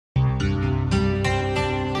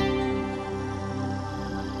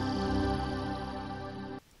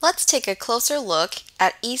Let's take a closer look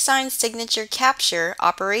at eSign signature capture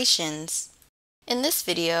operations. In this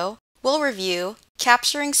video, we'll review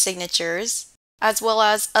capturing signatures as well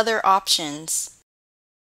as other options.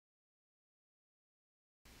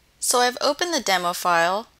 So I've opened the demo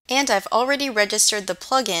file and I've already registered the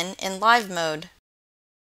plugin in live mode.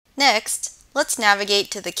 Next, let's navigate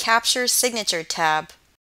to the Capture Signature tab.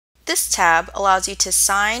 This tab allows you to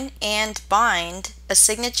sign and bind a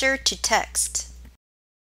signature to text.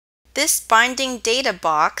 This binding data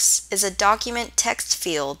box is a document text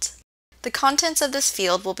field. The contents of this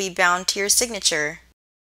field will be bound to your signature.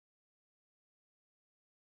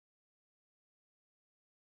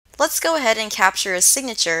 Let's go ahead and capture a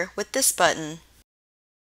signature with this button.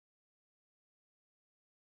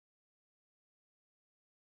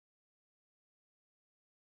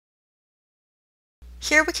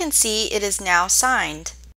 Here we can see it is now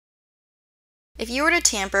signed. If you were to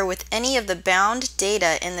tamper with any of the bound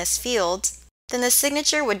data in this field, then the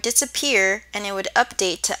signature would disappear and it would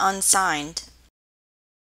update to unsigned.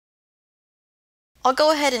 I'll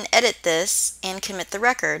go ahead and edit this and commit the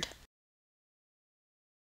record.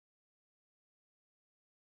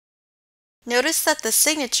 Notice that the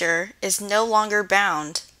signature is no longer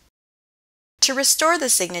bound. To restore the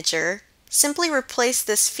signature, simply replace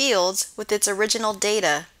this field with its original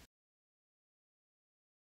data.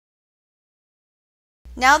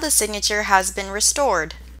 Now the signature has been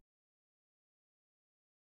restored.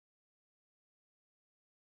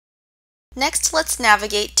 Next, let's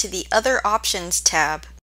navigate to the Other Options tab.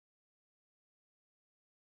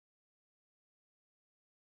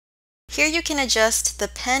 Here you can adjust the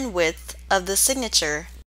pen width of the signature.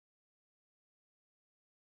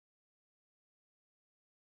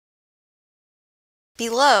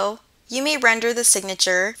 Below, you may render the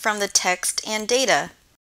signature from the text and data.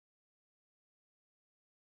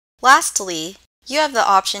 Lastly, you have the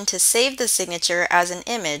option to save the signature as an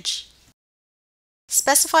image.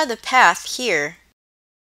 Specify the path here.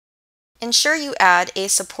 Ensure you add a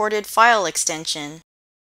supported file extension.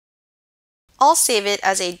 I'll save it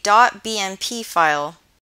as a .bmp file.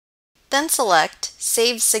 Then select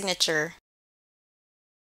Save Signature.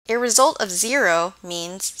 A result of 0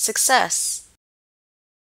 means success.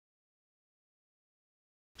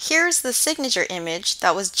 Here's the signature image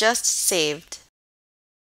that was just saved.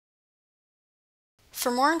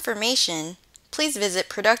 For more information, please visit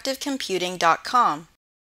productivecomputing.com.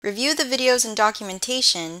 Review the videos and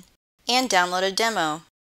documentation, and download a demo.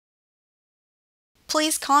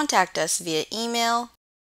 Please contact us via email,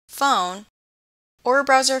 phone, or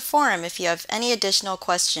browser forum if you have any additional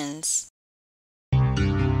questions.